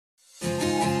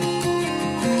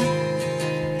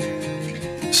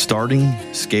Starting,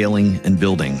 scaling, and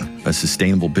building a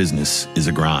sustainable business is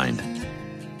a grind.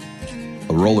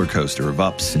 A roller coaster of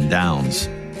ups and downs.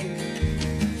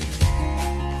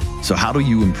 So how do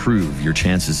you improve your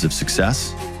chances of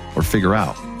success or figure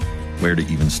out where to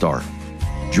even start?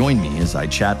 Join me as I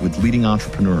chat with leading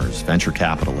entrepreneurs, venture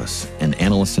capitalists, and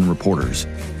analysts and reporters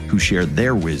who share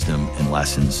their wisdom and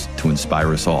lessons to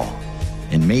inspire us all.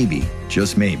 And maybe,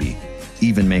 just maybe,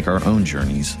 even make our own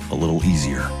journeys a little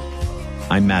easier.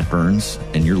 I'm Matt Burns,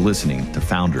 and you're listening to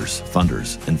Founders,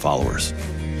 Funders, and Followers.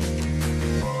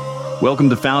 Welcome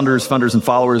to Founders, Funders, and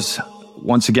Followers.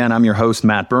 Once again, I'm your host,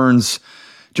 Matt Burns.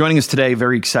 Joining us today,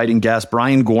 very exciting guest,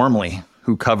 Brian Gormley,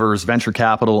 who covers venture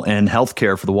capital and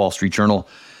healthcare for the Wall Street Journal.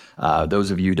 Those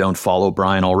of you who don't follow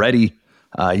Brian already,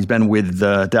 he's been with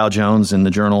Dow Jones and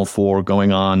the Journal for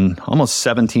going on almost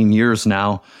 17 years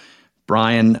now.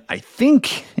 Brian, I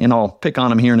think, and I'll pick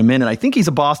on him here in a minute, I think he's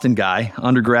a Boston guy,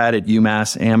 undergrad at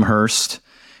UMass Amherst,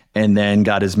 and then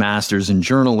got his master's in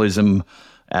journalism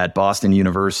at Boston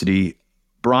University.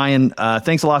 Brian,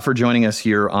 thanks a lot for joining us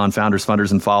here on Founders,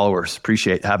 Funders, and Followers.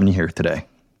 Appreciate having you here today.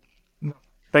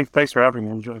 Thanks for having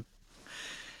me. Enjoy.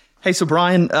 Hey, so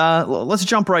Brian, let's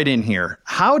jump right in here.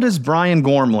 How does Brian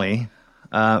Gormley,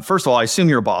 first of all, I assume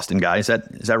you're a Boston guy. Is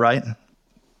that right?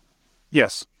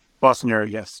 Yes. Boston area,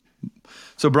 yes.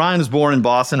 So Brian was born in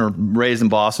Boston or raised in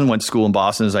Boston, went to school in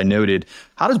Boston, as I noted.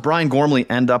 How does Brian Gormley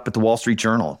end up at the Wall Street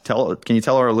Journal? Can you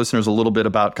tell our listeners a little bit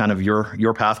about kind of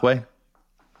your pathway?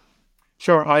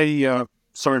 Sure. I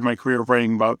started my career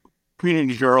writing about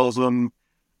community journalism,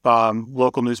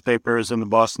 local newspapers in the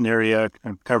Boston area,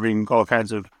 covering all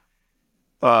kinds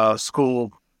of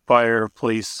school, fire,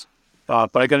 police.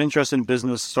 But I got interested in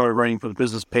business, started writing for the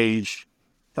business page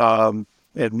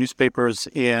at newspapers,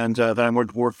 and then I went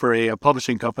to work for a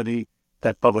publishing company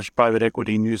that published private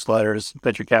equity newsletters,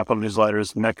 venture capital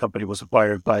newsletters, and that company was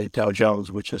acquired by Dow Jones,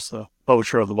 which is the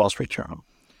publisher of the Wall Street Journal.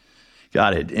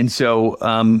 Got it. And so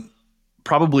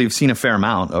probably have seen a fair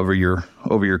amount over your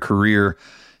career.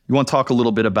 You want to talk a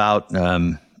little bit about,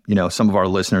 some of our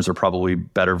listeners are probably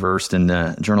better versed in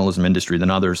the journalism industry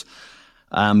than others.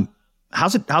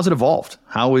 How's it evolved?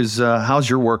 How's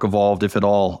your work evolved, if at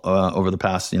all, over the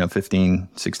past 15,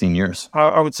 16 years?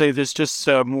 I would say there's just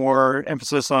more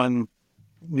emphasis on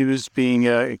news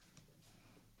being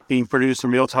produced in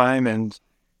real time and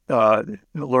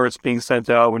alerts being sent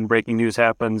out when breaking news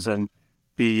happens, and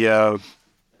there's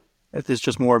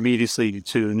just more immediacy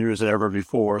to the news than ever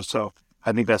before. So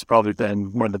I think that's probably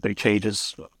been one of the big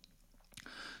changes.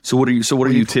 So what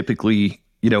are you typically,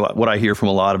 what I hear from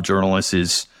a lot of journalists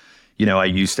is, I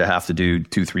used to have to do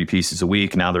 2-3 pieces a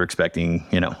week. Now they're expecting,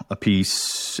 a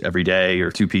piece every day or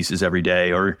 2 pieces every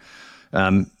day. Or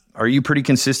are you pretty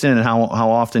consistent in how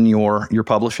often you're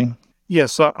publishing?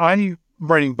 Yes, I'm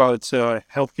writing about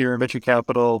healthcare and venture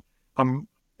capital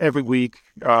every week,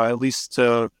 at least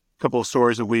a couple of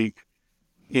stories a week.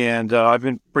 And I've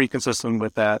been pretty consistent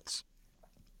with that.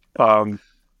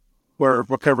 We're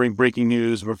covering breaking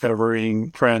news, we're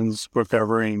covering trends, we're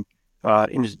covering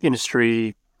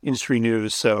industry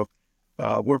news. So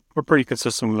we're pretty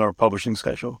consistent with our publishing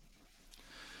schedule.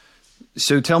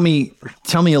 So tell me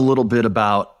a little bit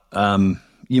about,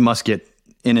 you must get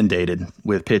inundated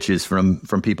with pitches from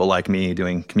people like me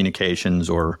doing communications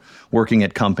or working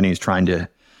at companies trying to,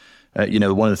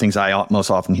 one of the things I most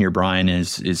often hear, Brian,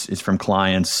 is from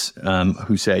clients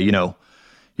who say,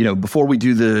 before we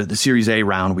do the Series A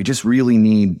round, we just really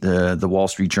need the Wall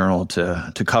Street Journal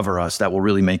to cover us. That will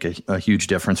really make a huge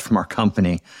difference from our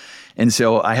company. And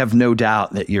so I have no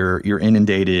doubt that you're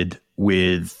inundated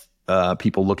with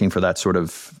people looking for that sort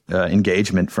of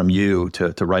engagement from you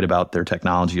to write about their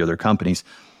technology or their companies.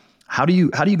 How do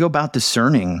you go about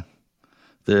discerning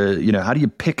how do you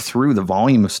pick through the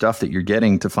volume of stuff that you're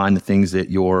getting to find the things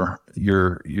that your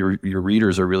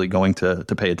readers are really going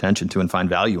to pay attention to and find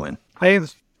value in?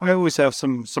 I always have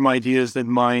some ideas in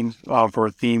mind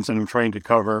for themes that I'm trying to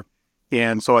cover.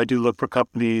 And so I do look for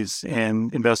companies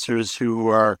and investors who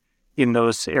are in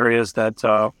those areas that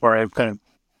where I've kind of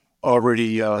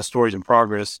already stories in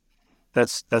progress.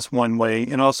 That's one way.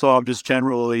 And also I'm just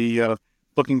generally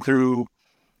looking through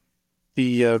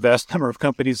the vast number of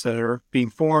companies that are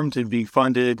being formed and being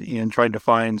funded and trying to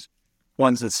find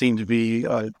ones that seem to be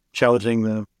challenging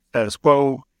the status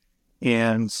quo,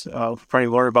 and trying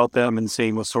to learn about them and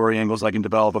seeing what story angles I can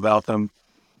develop about them.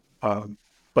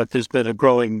 But there's been a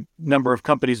growing number of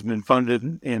companies have been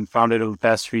funded and founded over the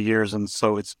past few years, and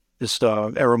so it's just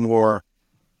ever more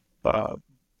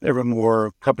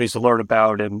companies to learn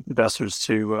about and investors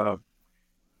to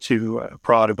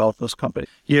prod about those companies.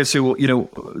 Yeah, so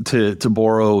to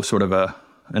borrow sort of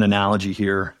an analogy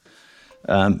here,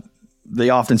 They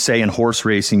often say in horse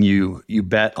racing, you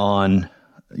bet on,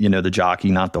 the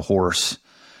jockey, not the horse.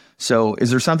 So is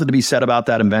there something to be said about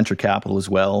that in venture capital as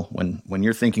well? When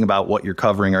you're thinking about what you're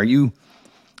covering,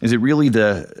 is it really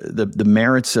the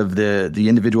merits of the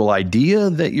individual idea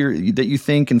that you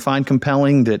think and find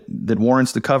compelling that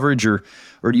warrants the coverage, or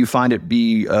do you find it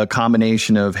be a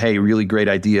combination of, hey, really great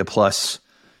idea plus,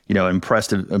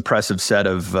 impressive set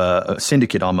of a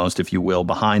syndicate almost, if you will,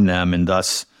 behind them, and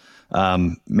thus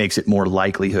makes it more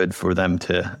likelihood for them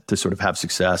to sort of have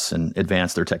success and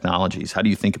advance their technologies? How do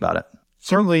you think about it?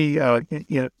 Certainly,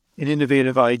 an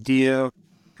innovative idea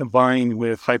combined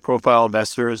with high-profile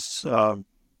investors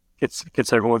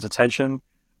gets everyone's attention.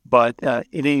 But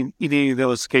in any of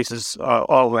those cases,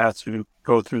 all have to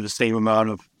go through the same amount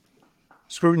of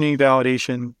scrutiny,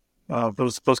 validation.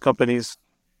 Those companies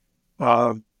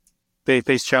they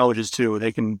face challenges too.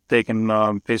 They can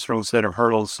face their own set of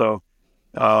hurdles. So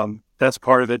that's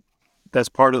part of it. That's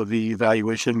part of the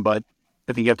evaluation. But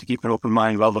I think you have to keep an open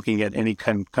mind while looking at any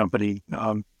kind of company,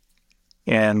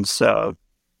 and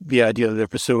the idea that they're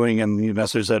pursuing and the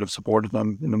investors that have supported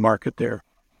them in the market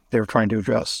they're trying to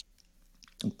address.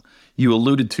 You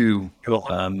alluded to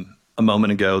a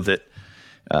moment ago that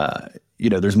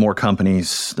there's more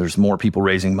companies, there's more people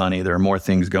raising money, there are more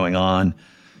things going on.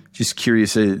 Just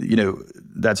curious,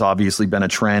 that's obviously been a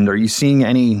trend. Are you seeing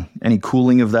any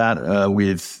cooling of that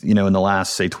with in the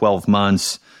last, say, 12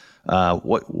 months?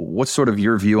 What's sort of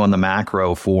your view on the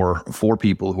macro for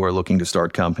people who are looking to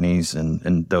start companies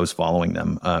and those following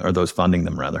them or those funding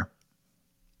them rather?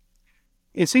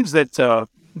 It seems that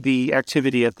the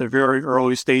activity at the very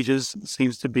early stages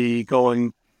seems to be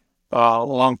going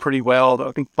along pretty well.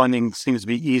 I think funding seems to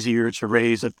be easier to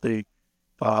raise at the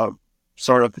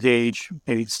startup stage,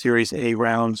 maybe Series A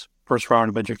rounds, first round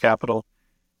of venture capital.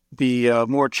 The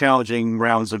more challenging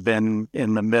rounds have been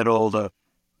in the middle, the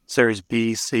Series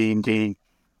B, C, and D.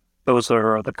 Those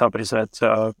are the companies that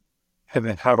have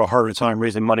a harder time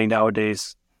raising money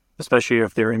nowadays, especially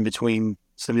if they're in between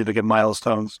significant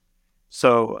milestones.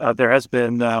 So there has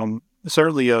been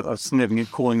certainly a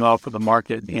significant cooling off of the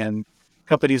market, and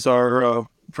companies are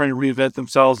trying to reinvent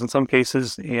themselves in some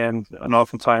cases, and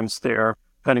oftentimes they're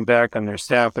cutting back on their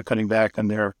staff, they're cutting back on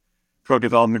their drug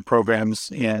development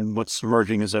programs, and what's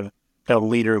emerging is a kind of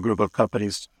leader group of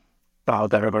companies that are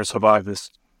going to survive this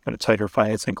kind of tighter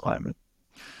financing climate.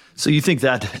 So you think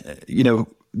that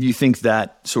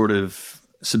sort of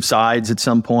subsides at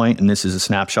some point, and this is a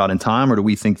snapshot in time, or do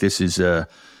we think this is a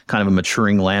kind of a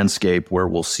maturing landscape where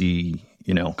we'll see,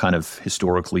 kind of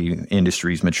historically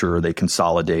industries mature, they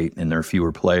consolidate, and there are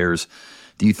fewer players?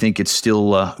 Do you think it's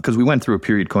still, because we went through a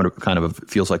period kind of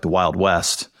feels like the Wild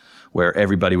West, where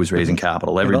everybody was raising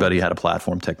capital, everybody had a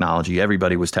platform technology,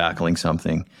 everybody was tackling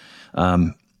something.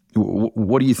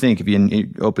 What do you think, if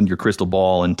you opened your crystal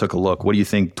ball and took a look, what do you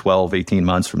think 12, 18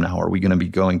 months from now? Are we going to be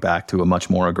going back to a much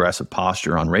more aggressive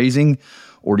posture on raising,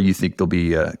 or do you think there'll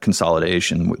be a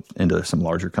consolidation into some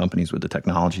larger companies with the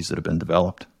technologies that have been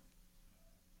developed?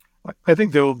 I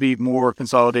think there will be more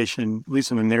consolidation, at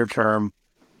least in the near term,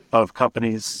 of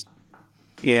companies,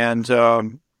 and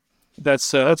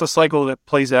that's a cycle that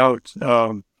plays out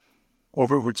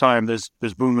over time. There's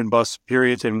boom and bust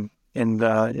periods, and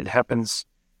it happens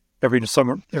every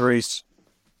so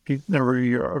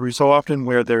often,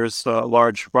 where there's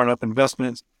large run-up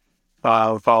investments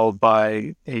followed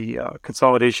by a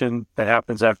consolidation that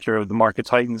happens after the market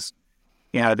tightens.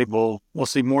 And I think we'll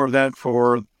see more of that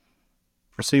for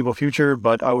foreseeable future.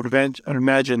 But I would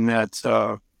imagine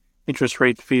that interest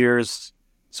rate fears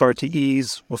start to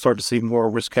ease. We'll start to see more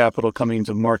risk capital coming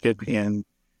into the market, and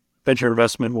venture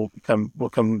investment will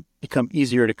become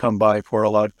easier to come by for a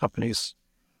lot of companies.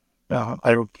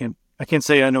 I can't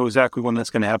say I know exactly when that's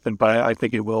going to happen, but I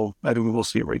think it will. I think we will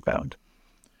see a rebound.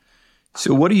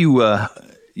 So, what do you,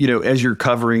 as you're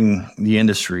covering the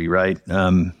industry, right?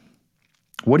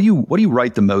 What do you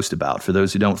write the most about for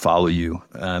those who don't follow you?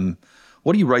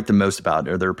 What do you write the most about?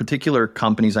 Are there particular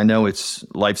companies? I know it's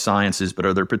life sciences, but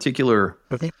are there particular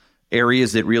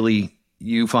areas that really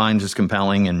you find just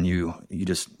compelling, and you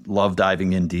just love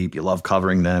diving in deep? You love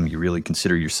covering them. You really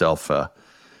consider yourself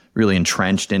really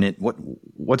entrenched in it.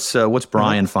 What's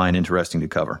Brian find interesting to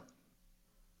cover?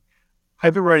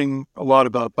 I've been writing a lot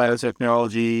about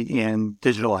biotechnology and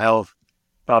digital health,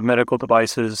 medical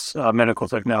devices, medical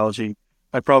technology.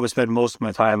 I probably spend most of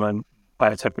my time on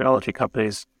biotechnology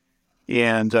companies.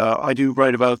 And I do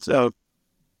write about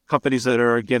companies that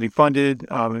are getting funded.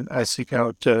 I seek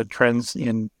out trends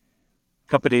in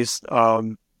companies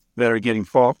that are getting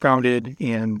founded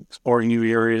and exploring new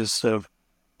areas of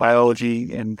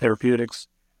biology and therapeutics.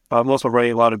 I'm also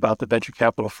writing a lot about the venture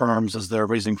capital firms as they're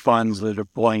raising funds, they're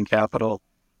deploying capital,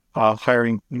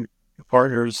 hiring new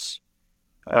partners,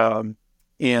 and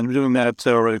doing that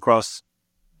really across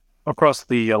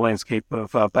the landscape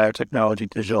of biotechnology,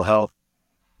 digital health,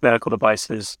 medical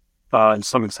devices, and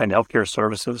some extent healthcare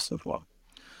services as well.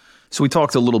 So we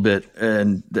talked a little bit,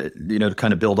 and to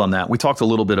kind of build on that, we talked a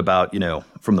little bit about,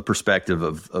 from the perspective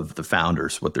of the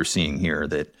founders, what they're seeing here,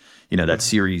 that, that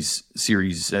series,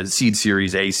 seed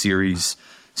series, A series,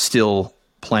 still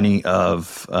plenty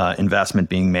of investment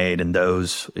being made in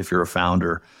those if you're a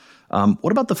founder.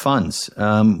 What about the funds?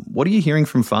 What are you hearing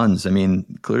from funds? I mean,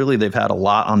 clearly they've had a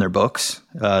lot on their books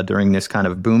during this kind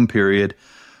of boom period.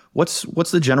 What's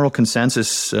the general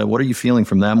consensus? What are you feeling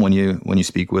from them when you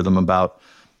speak with them about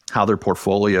how their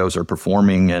portfolios are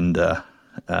performing, and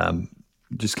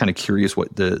just kind of curious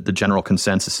what the general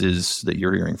consensus is that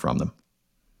you're hearing from them?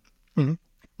 Mm-hmm.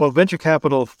 Well, venture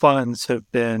capital funds have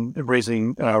been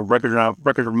raising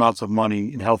record amounts of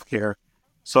money in healthcare.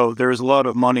 So there is a lot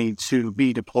of money to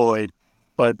be deployed,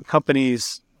 but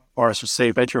companies, or I should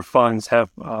say venture funds,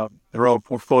 have their own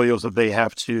portfolios that they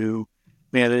have to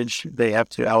manage. They have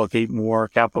to allocate more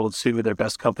capital to their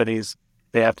best companies.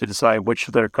 They have to decide which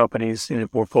of their companies in their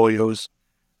portfolios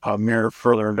merit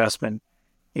further investment.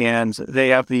 And they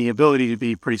have the ability to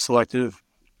be pretty selective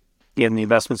in the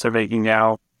investments they're making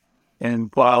now.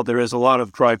 And while there is a lot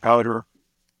of dry powder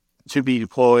to be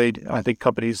deployed, I think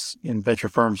companies in venture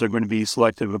firms are going to be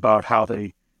selective about how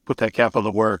they put that capital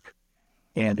to work.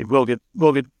 And it will get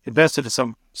invested at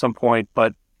some point,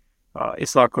 but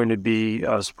it's not going to be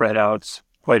spread out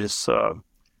quite as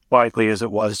widely as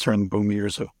it was during the boom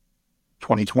years of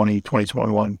 2020,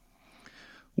 2021.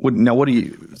 Now, what are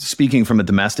you, speaking from a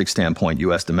domestic standpoint,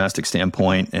 U.S. domestic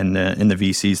standpoint, and in the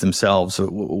VCs themselves,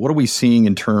 what are we seeing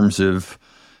in terms of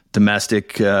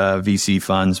domestic VC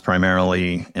funds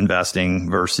primarily investing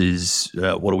versus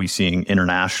what are we seeing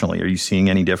internationally? Are you seeing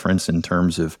any difference in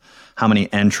terms of how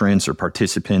many entrants or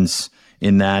participants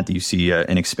in that? Do you see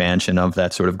an expansion of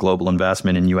that sort of global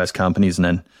investment in U.S. companies? And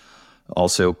then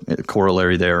also a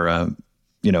corollary there,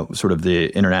 sort of the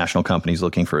international companies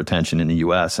looking for attention in the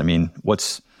U.S. I mean,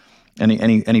 what's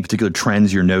any particular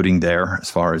trends you're noting there as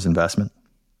far as investment?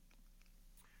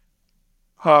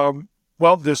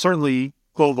 Well, there's certainly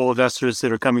global investors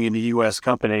that are coming into U.S.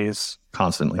 companies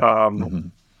constantly.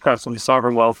 Constantly,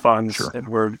 sovereign wealth funds, Sure.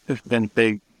 and have been a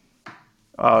big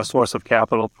source of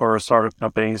capital for startup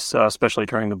companies, especially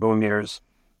during the boom years.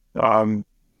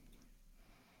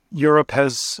 Europe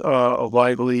has a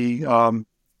lively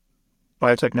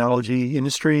biotechnology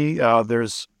industry.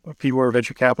 There's fewer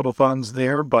venture capital funds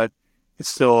there, but it's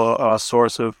still a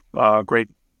source of great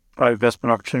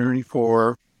investment opportunity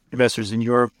for investors in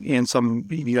Europe and some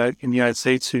in the United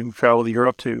States who travel to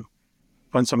Europe to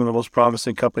fund some of the most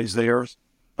promising companies there.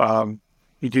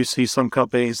 You do see some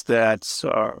companies that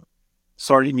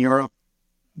start in Europe,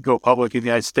 go public in the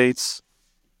United States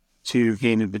to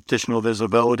gain additional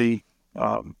visibility.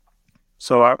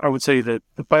 So I would say that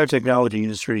the biotechnology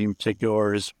industry in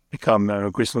particular has become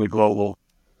increasingly global.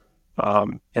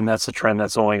 And that's a trend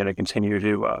that's only going to continue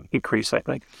to increase, I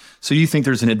think. So you think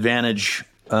there's an advantage,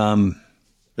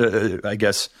 I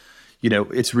guess,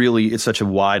 it's such a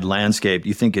wide landscape.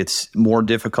 You think it's more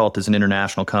difficult as an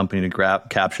international company to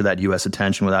capture that U.S.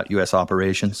 attention without U.S.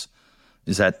 operations?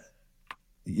 You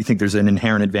think there's an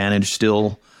inherent advantage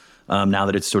still now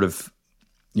that it's sort of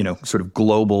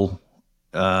global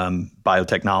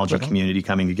biotechnology community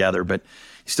coming together, but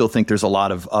you still think there's a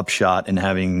lot of upshot in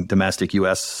having domestic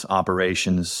U.S.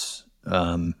 operations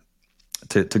to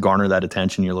garner that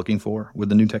attention you're looking for with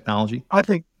the new technology? I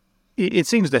think it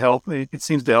seems to help. It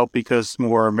seems to help because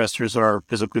more investors are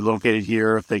physically located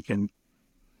here. If they can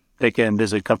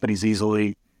visit companies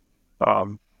easily.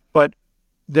 But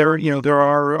there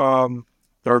are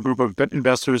a group of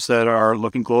investors that are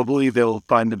looking globally. They'll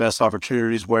find the best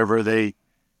opportunities wherever they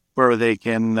are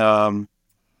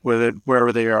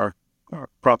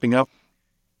propping up,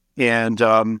 and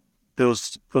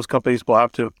those companies will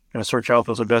have to search out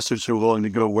those investors who are willing to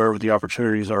go wherever the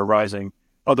opportunities are arising.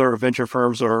 Other venture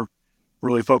firms are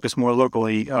really focused more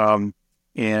locally,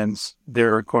 and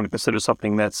they're going to consider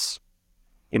something that's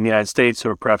in the United States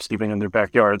or perhaps even in their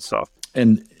backyard. So,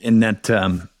 and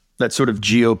that sort of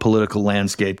geopolitical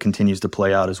landscape continues to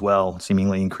play out as well,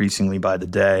 seemingly increasingly by the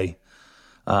day.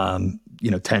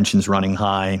 Tensions running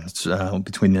high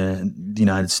between the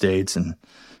United States and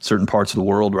certain parts of the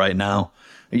world right now.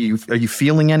 Are you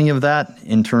feeling any of that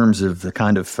in terms of the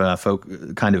kind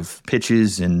of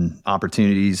pitches and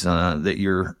opportunities that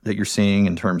you're seeing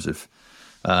in terms of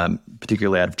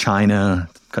particularly out of China,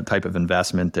 type of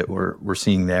investment that we're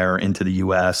seeing there into the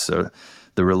U.S.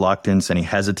 The reluctance, any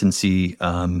hesitancy,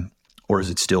 or is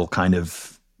it still kind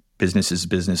of business is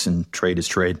business and trade is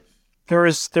trade? There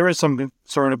is some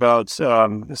concern about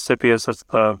CFIUS. That's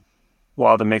the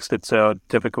law that makes it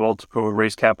difficult to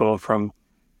raise capital from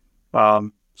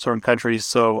certain countries.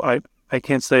 So I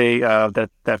can't say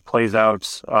that plays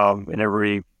out in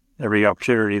every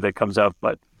opportunity that comes up,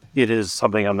 but it is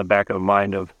something on the back of the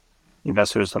mind of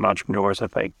investors and entrepreneurs, I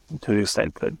think, to the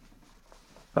extent that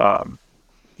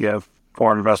you have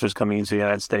foreign investors coming into the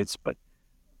United States. But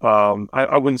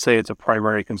I wouldn't say it's a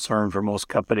primary concern for most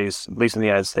companies, at least in the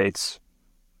United States,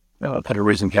 that are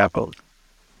raising capital.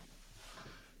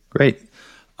 Great.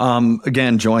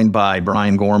 Again, joined by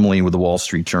Brian Gormley with the Wall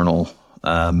Street Journal.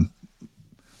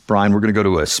 Brian, we're going to go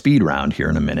to a speed round here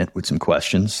in a minute with some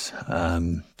questions.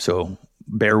 So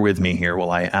bear with me here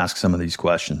while I ask some of these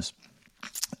questions.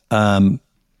 Number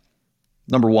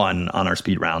one on our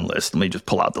speed round list, let me just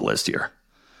pull out the list here.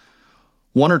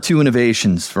 One or two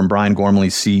innovations from Brian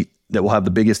Gormley's seat that will have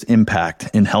the biggest impact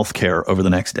in healthcare over the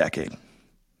next decade.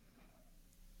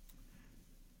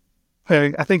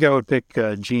 I think I would pick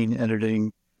gene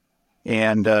editing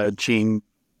and gene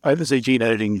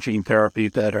editing, gene therapy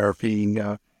that are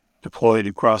being deployed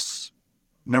across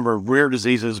a number of rare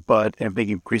diseases, but I think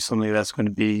increasingly that's going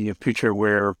to be a future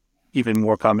where even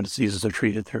more common diseases are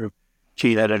treated through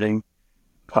gene editing.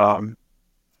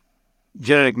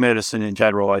 Genetic medicine in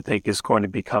general, I think, is going to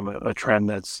become a trend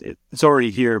it's already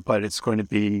here, but it's going to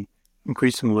be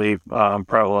increasingly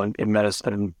prevalent in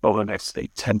medicine over the next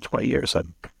 10, 20 years.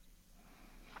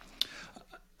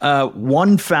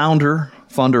 One founder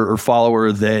or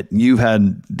follower that you've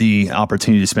had the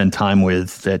opportunity to spend time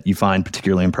with that you find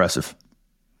particularly impressive?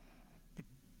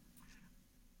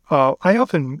 I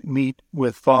often meet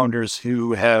with founders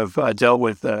who have dealt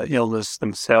with illness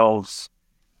themselves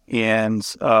and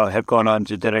have gone on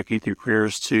to dedicate their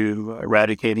careers to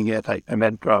eradicating it. I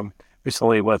met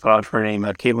recently with an entrepreneur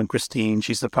named Caitlin Christine.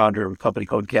 She's the founder of a company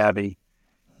called Gavi,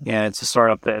 and it's a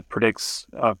startup that predicts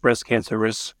breast cancer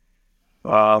risk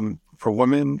for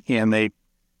women, and they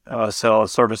sell a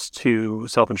service to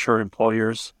self-insured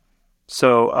employers.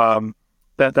 So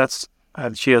that's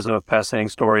she has a fascinating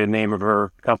story. The name of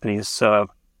her company is an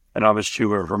homage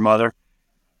to her mother.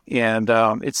 And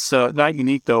it's not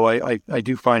unique, though. I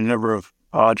do find a number of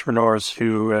entrepreneurs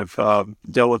who have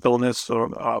dealt with illness,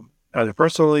 or either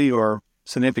personally or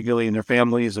significantly in their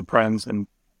families and friends, and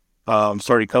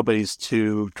started companies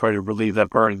to try to relieve that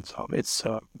burden. So it's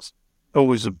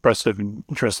always impressive and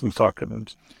interesting to talk to them.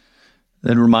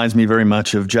 That reminds me very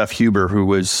much of Jeff Huber, who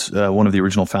was one of the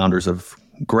original founders of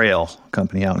Grail, a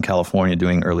company out in California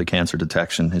doing early cancer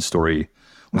detection. His story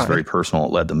was very personal.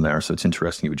 It led them there. So it's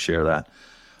interesting you would share that.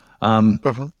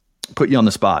 Put you on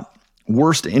the spot.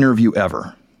 Worst interview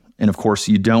ever. And of course,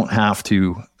 you don't have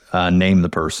to name the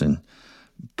person,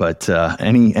 but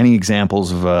any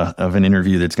examples of an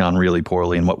interview that's gone really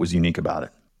poorly and what was unique about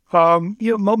it?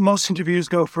 Most interviews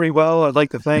go pretty well, I'd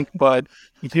like to think, but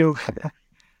you do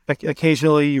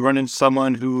occasionally you run into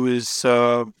someone who is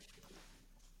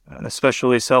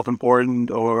especially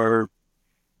self-important or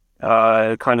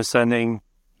condescending.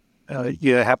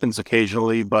 It happens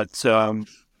occasionally, but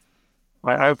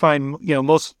I find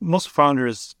most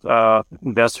founders,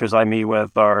 investors I meet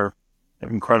with are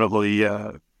incredibly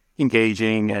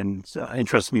engaging and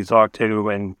interesting to talk to,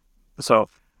 and so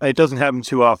it doesn't happen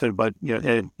too often, but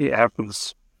it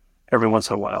happens every once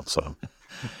in a while. So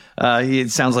it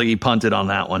sounds like he punted on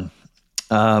that one.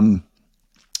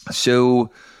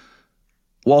 So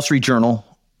Wall Street Journal,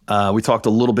 we talked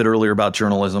a little bit earlier about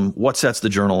journalism. What sets the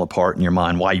Journal apart in your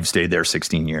mind? Why you've stayed there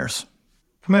 16 years?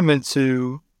 Commitment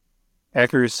to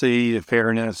accuracy, to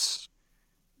fairness,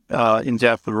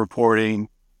 in-depth reporting.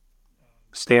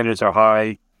 Standards are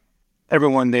high.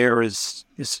 Everyone there is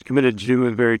committed to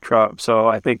doing a very job. So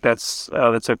I think that's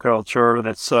a culture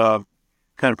that's kind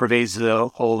of pervades the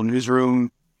whole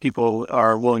newsroom. People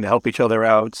are willing to help each other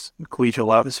out,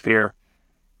 collegial atmosphere,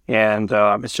 and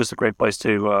it's just a great place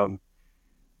to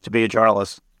be a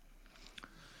journalist.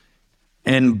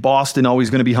 And Boston always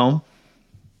going to be home?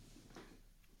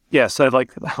 Yes, I'd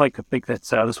like to think that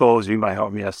this will always be my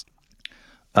home. Yes.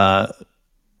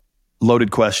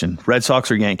 Loaded question: Red Sox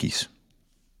or Yankees?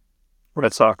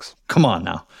 Red Sox. Come on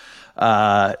now.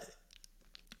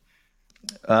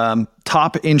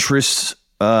 Top interests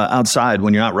outside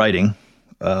when you're not writing.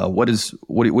 What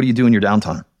do you do in your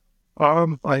downtime?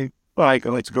 I like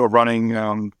to go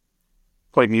running,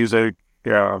 play music,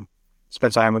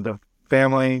 spend time with the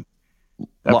family.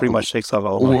 That pretty much takes up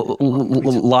all my...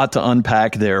 lot to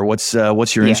unpack there. What's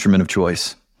your instrument of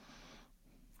choice?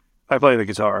 I play the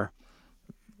guitar,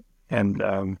 and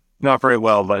not very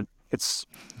well, but it's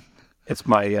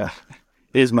my it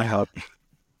is my hobby.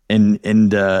 And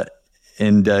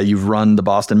you've run the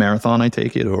Boston Marathon, I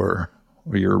take it, or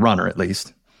you're a runner at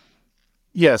least.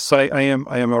 Yes, I am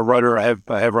a runner. I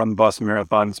have run the Boston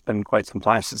Marathon. It's been quite some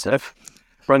time since I've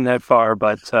run that far,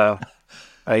 but I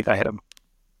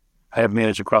have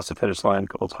managed to cross the finish line a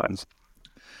couple times.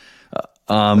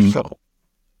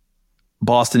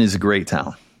 Boston is a great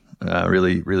town.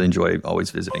 Really enjoy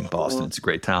always visiting Boston. It's a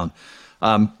great town.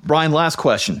 Brian, last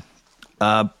question.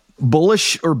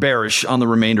 Bullish or bearish on the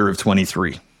remainder of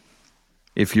 23?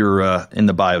 If you're in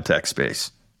the biotech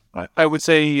space, I would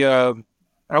say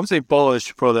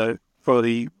bullish for the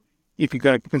if you're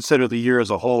going to consider the year as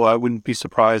a whole. I wouldn't be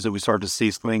surprised if we start to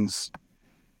see things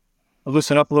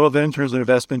loosen up a little bit in terms of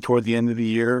investment toward the end of the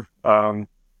year.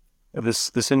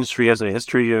 This industry has a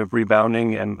history of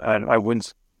rebounding, and I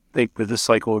wouldn't think that this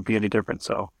cycle would be any different.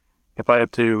 So if I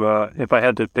had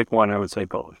to pick one, I would say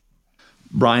bullish.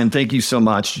 Brian, thank you so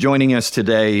much. Joining us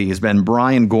today has been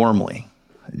Brian Gormley,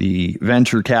 the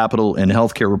venture capital and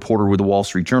healthcare reporter with the Wall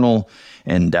Street Journal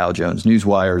and Dow Jones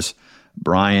Newswires.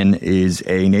 Brian is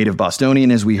a native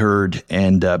Bostonian, as we heard.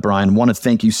 And Brian, want to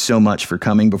thank you so much for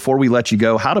coming. Before we let you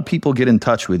go, how do people get in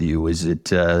touch with you? Is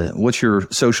it what's your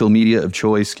social media of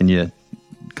choice? Can you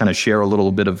kind of share a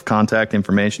little bit of contact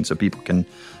information so people can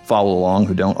follow along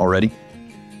who don't already?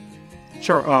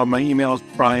 Sure. My email is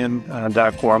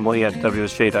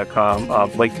brian.gormley@wsj.com.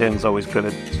 LinkedIn is always good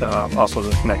also to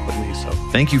connect with me. So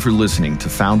thank you for listening to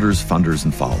Founders, Funders,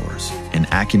 and Followers, an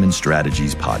Acumen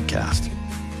Strategies podcast.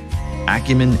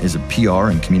 Acumen is a PR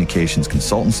and communications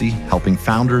consultancy helping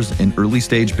founders and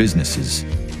early-stage businesses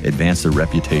advance their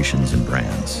reputations and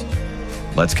brands.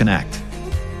 Let's connect.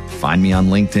 Find me on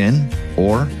LinkedIn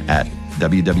or at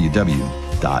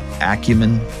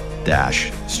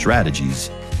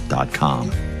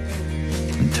www.acumen-strategies.com.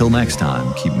 Until next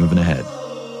time, keep moving ahead,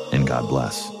 and God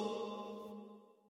bless.